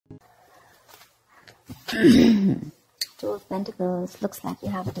Two of Pentacles. Looks like you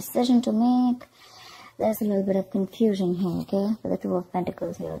have a decision to make. There's a little bit of confusion here, okay? With the Two of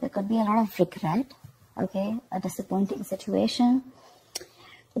Pentacles here. There could be a lot of regret, okay? A disappointing situation.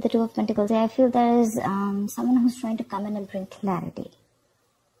 With the Two of Pentacles here, I feel there is someone who's trying to come in and bring clarity.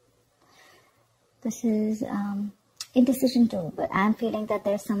 This is indecision too, but I'm feeling that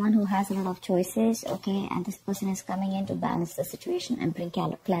there's someone who has a lot of choices, okay, and this person is coming in to balance the situation and bring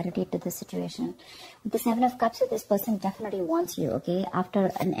clarity to the situation. With the Seven of Cups, this person definitely wants you, okay,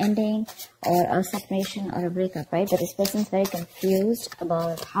 after an ending or a separation or a breakup, right? But this person is very confused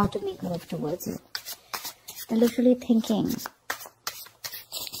about how to make a move towards you. They're literally thinking,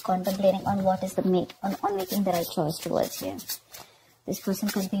 contemplating on what is on making the right choice towards you. This person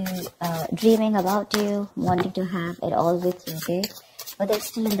could be dreaming about you, wanting to have it all with you, okay? But they're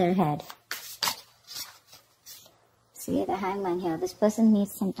still in their head. See, the Hangman here. This person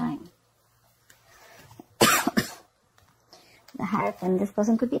needs some time. The Hierophant. This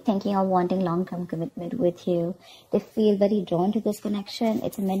person could be thinking of wanting long-term commitment with you. They feel very drawn to this connection.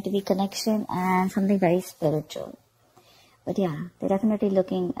 It's a meant-to-be connection and something very spiritual. But yeah, they're definitely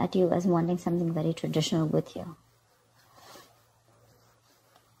looking at you as wanting something very traditional with you.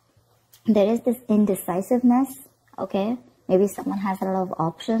 There is this indecisiveness, okay? Maybe someone has a lot of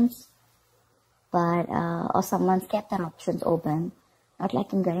options, but, or someone's kept their options open. Not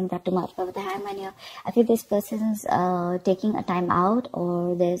like I'm getting that too much, but with the Hangman here, I feel this person's taking a time out,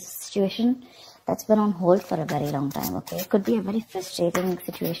 or there's a situation that's been on hold for a very long time, okay? It could be a very frustrating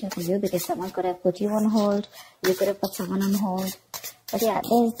situation for you because someone could have put you on hold, you could have put someone on hold. But yeah,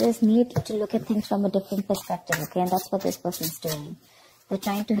 there's this need to look at things from a different perspective, okay? And that's what this person's doing. They're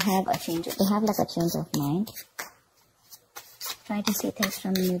trying to have a change. They have like a change of mind. Trying to see things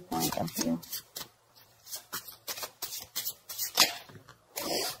from a new point of view.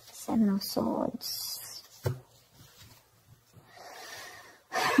 Seven of Swords.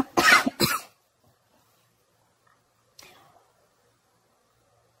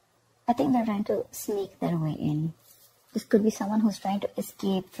 I think they're trying to sneak their way in. This could be someone who's trying to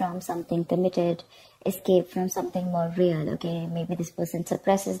escape from something committed, escape from something more real, okay? Maybe this person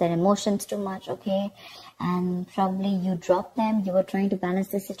suppresses their emotions too much, okay? And probably you dropped them, you were trying to balance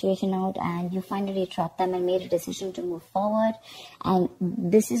the situation out, and you finally dropped them and made a decision to move forward. And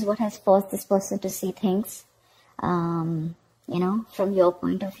this is what has forced this person to see things, you know, from your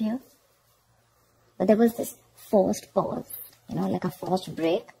point of view. But there was this forced pause, you know, like a forced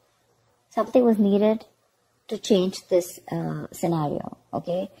break. Something was needed to change this scenario,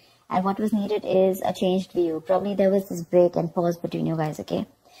 okay? And what was needed is a changed view. Probably there was this break and pause between you guys, okay?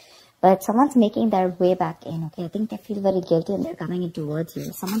 But someone's making their way back in, okay? I think they feel very guilty and they're coming in towards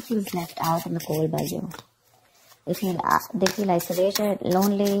you. Someone feels left out in the cold by you. They feel isolated,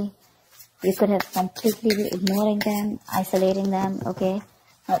 lonely. You could have completely been ignoring them, isolating them, okay?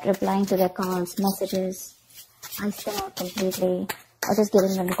 Not replying to their calls, messages, icing them out completely. Or just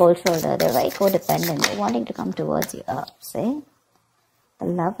giving them a cold shoulder. They're very codependent. They're wanting to come towards you. See? The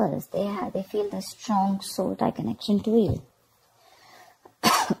Lovers, they feel the strong soul-tie connection to you.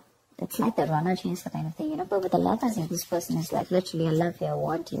 It's like the runner chase kind of thing, you know. But with the Lovers, this person is like, literally, I love you, I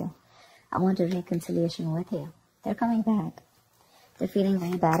want you. I want a reconciliation with you. They're coming back. They're feeling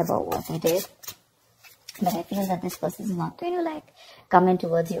very bad about what they did. But I feel that this person is not going to like come in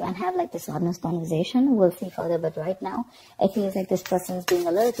towards you and have like this honest conversation. We'll see further, but right now it feels like this person is being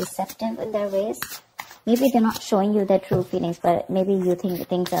a little deceptive in their ways. Maybe they're not showing you their true feelings, but maybe you think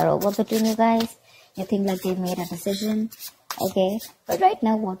things are over between you guys. You think like they've made a decision, okay? But right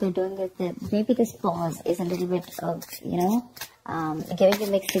now what they're doing is that maybe this pause is a little bit of, you know, giving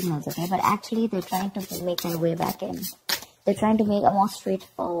you mixed signals, okay? But actually they're trying to make their way back in. They're trying to make a more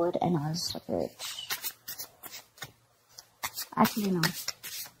straightforward and honest approach. Actually, no.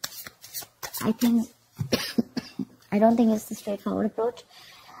 I think, I don't think it's the straightforward approach.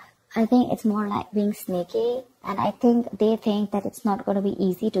 I think it's more like being sneaky. And I think they think that it's not going to be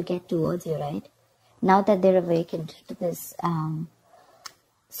easy to get towards you, right? Now that they're awakened to this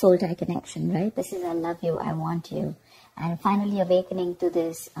soul-tie connection, right? This is I love you, I want you. And finally awakening to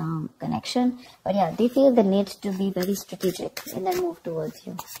this connection. But yeah, they feel the need to be very strategic in their move towards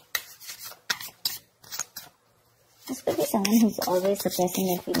you. This could be someone who's always suppressing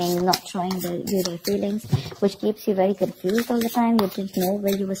their feelings, not showing you their feelings, which keeps you very confused all the time. You didn't know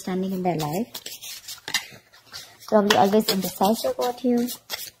where you were standing in their life. Probably always indecisive about you,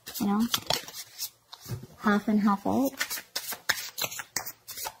 you know, half and half out.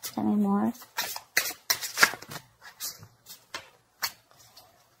 Tell me more.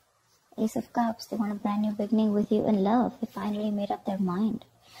 Ace of Cups, they want a brand new beginning with you in love. They finally made up their mind.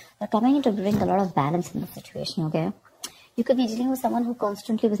 They're coming in to bring a lot of balance in the situation, okay? You could be dealing with someone who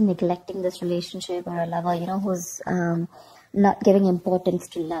constantly was neglecting this relationship, or a lover, who's not giving importance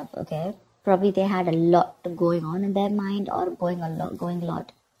to love, okay? Probably they had a lot going on in their mind, or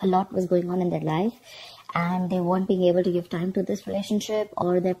a lot was going on in their life, and they weren't being able to give time to this relationship,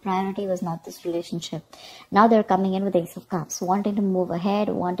 or their priority was not this relationship. Now they're coming in with Ace of Cups, wanting to move ahead,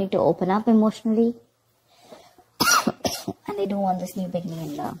 wanting to open up emotionally, and they do want this new beginning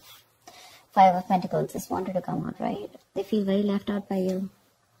in love. Five of Pentacles just wanted to come out, right? They feel very left out by you.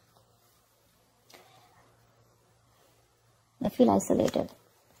 They feel isolated.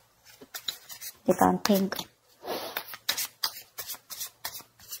 They can't think.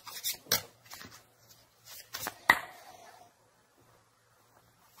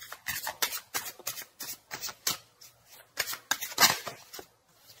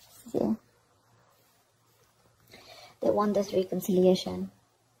 Yeah. They want this reconciliation.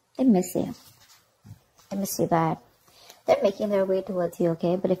 They miss you. They miss you bad. They're making their way towards you,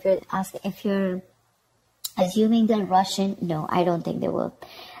 okay? But if you're assuming they'll rush in, no, I don't think they will.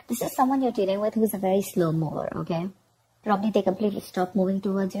 This is someone you're dealing with who's a very slow mover, okay? Probably they completely stopped moving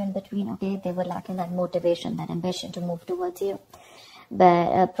towards you in between, okay? They were lacking that motivation, that ambition to move towards you.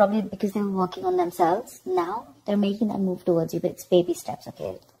 But probably because they were working on themselves, now they're making that move towards you, but it's baby steps,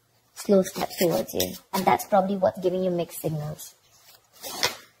 okay? Slow steps towards you. And that's probably what's giving you mixed signals.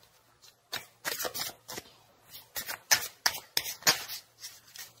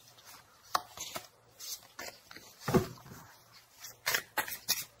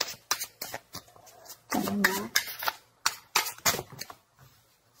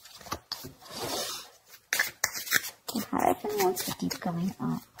 Hierophant wants to keep coming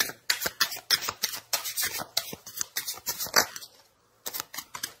up.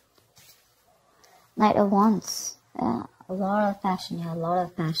 Knight of Wands. Yeah, a lot of passion here, a lot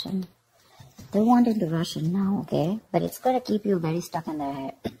of passion. They're wanting to rush in now, okay? But it's going to keep you very stuck in their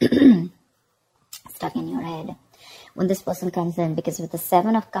head. Stuck in your head when this person comes in, because with the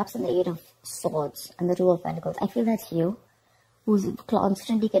Seven of Cups and the Eight of Swords and the Two of Pentacles, I feel that's you who's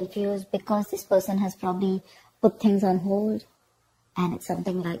constantly confused because this person has probably put things on hold, and it's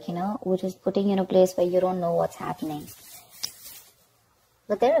something like, which is putting you in a place where you don't know what's happening.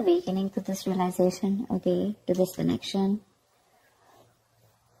 But they're awakening to this realization, okay, to this connection.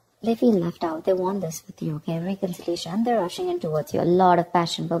 They feel left out. They want this with you, okay, reconciliation. And they're rushing in towards you. A lot of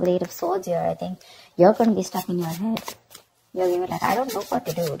passion. But with the Eight of Swords here, I think you're going to be stuck in your head. You're going to be like, I don't know what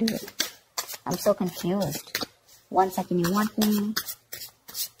to do, dude. I'm so confused. 1 second you want me,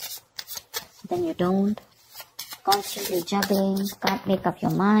 then you don't. Constantly juggling, can't make up your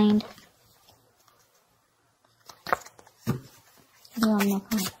mind.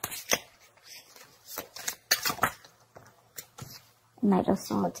 Knight of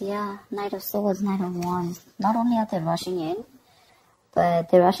Swords, yeah. Knight of Swords, Knight of Wands. Not only are they rushing in,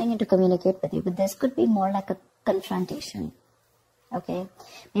 but they're rushing in to communicate with you. But this could be more like a confrontation. Okay?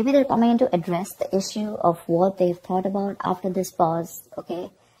 Maybe they're coming in to address the issue of what they've thought about after this pause.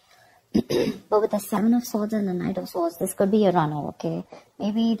 Okay? But with the Seven of Swords and the Knight of Swords, this could be a runner, okay?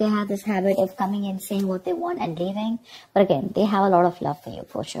 Maybe they have this habit of coming in, saying what they want and leaving. But again, they have a lot of love for you,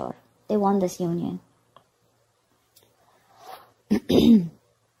 for sure. They want this union.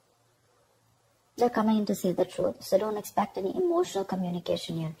 They're coming in to say the truth. So don't expect any emotional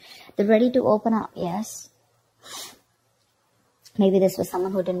communication here. They're ready to open up, yes. Maybe this was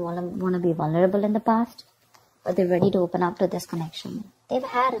someone who didn't want to be vulnerable in the past. But they're ready to open up to this connection. They've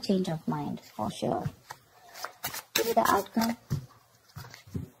had a change of mind, for sure. Give me the outcome.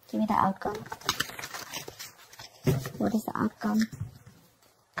 Give me the outcome. What is the outcome?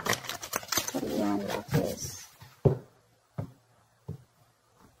 What do you want to this?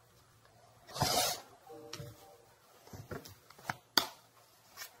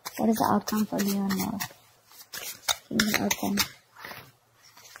 What is the outcome for Leo and love? Give me the outcome.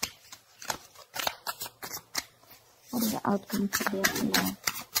 What is the outcome for Leo and love?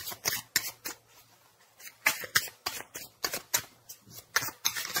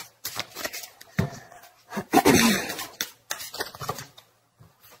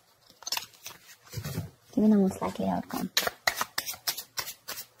 Give me the most likely outcome.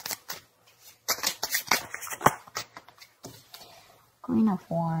 Queen of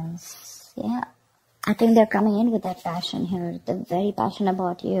Wands. Yeah. I think they're coming in with that passion here. They're very passionate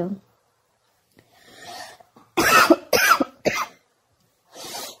about you.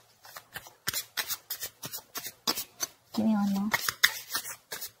 Give me one more.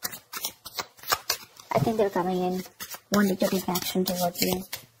 I think they're coming in wanting to take action towards you.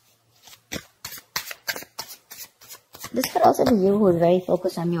 This could could also be you who is very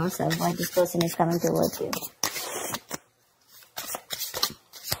focused on yourself while this person is coming towards you.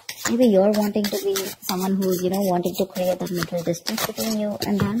 Maybe you're wanting to be someone who's, wanting to create that mutual distance between you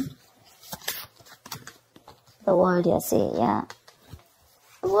and them. The world, yeah.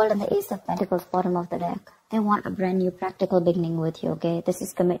 The world and the Ace of Pentacles, bottom of the deck. They want a brand new practical beginning with you, okay? This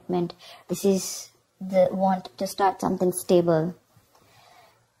is commitment. This is the want to start something stable.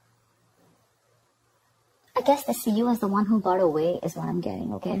 I guess they see you as the one who got away is what I'm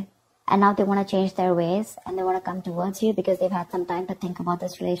getting, okay? And now they want to change their ways and they want to come towards you because they've had some time to think about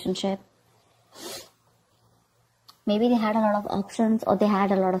this relationship. Maybe they had a lot of options, or they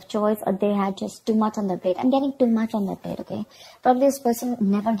had a lot of choice, or they had just too much on their plate. I'm getting too much on their plate, okay? Probably this person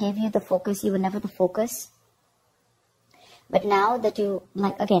never gave you the focus. You were never the focus. But now that you,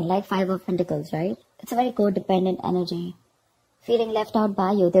 like Five of Pentacles, right? It's a very codependent energy. Feeling left out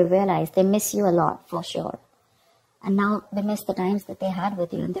by you, they realize they miss you a lot, for sure. And now they miss the times that they had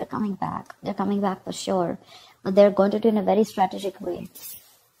with you, and they're coming back. They're coming back for sure. But they're going to do it in a very strategic way.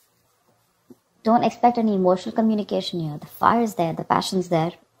 Don't expect any emotional communication here. The fire is there. The passion's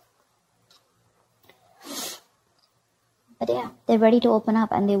there. But yeah, they're ready to open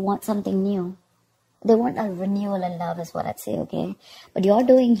up and they want something new. They want a renewal in love is what I'd say, okay? But you're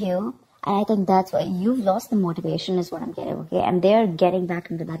doing you, and I think that's why you've lost the motivation is what I'm getting, okay? And they're getting back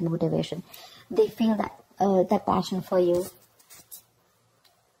into that motivation. They feel that passion for you.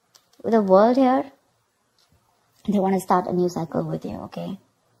 With the world here, they want to start a new cycle with you, okay?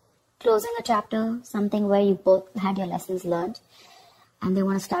 Closing a chapter, something where you both had your lessons learned, and they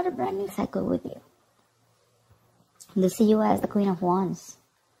want to start a brand new cycle with you. They see you as the Queen of Wands.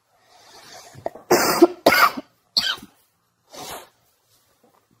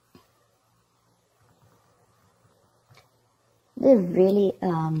 They really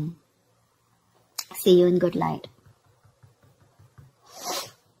see you in good light.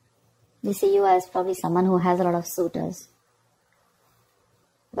 They see you as probably someone who has a lot of suitors.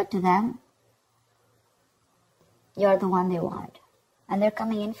 But to them, you're the one they want. And they're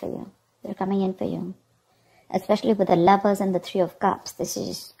coming in for you. They're coming in for you. Especially with the Lovers and the Three of Cups. This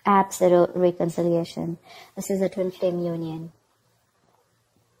is absolute reconciliation. This is a twin flame union.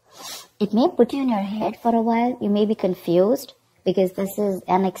 It may put you in your head for a while. You may be confused because this is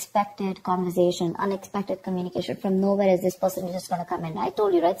unexpected conversation, unexpected communication. From nowhere is this person just going to come in. I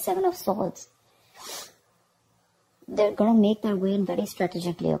told you, right? Seven of Swords. They're going to make their way in very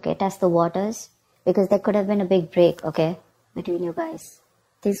strategically, okay? Test the waters. Because there could have been a big break, okay? Between you guys.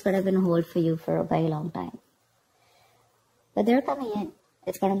 Things could have been a hold for you for a very long time. But they're coming in.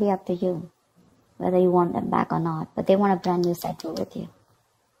 It's going to be up to you. Whether you want them back or not. But they want a brand new cycle with you.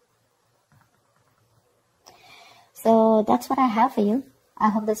 So that's what I have for you. I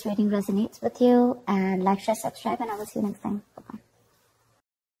hope this reading resonates with you. And like, share, subscribe. And I will see you next time. Bye-bye.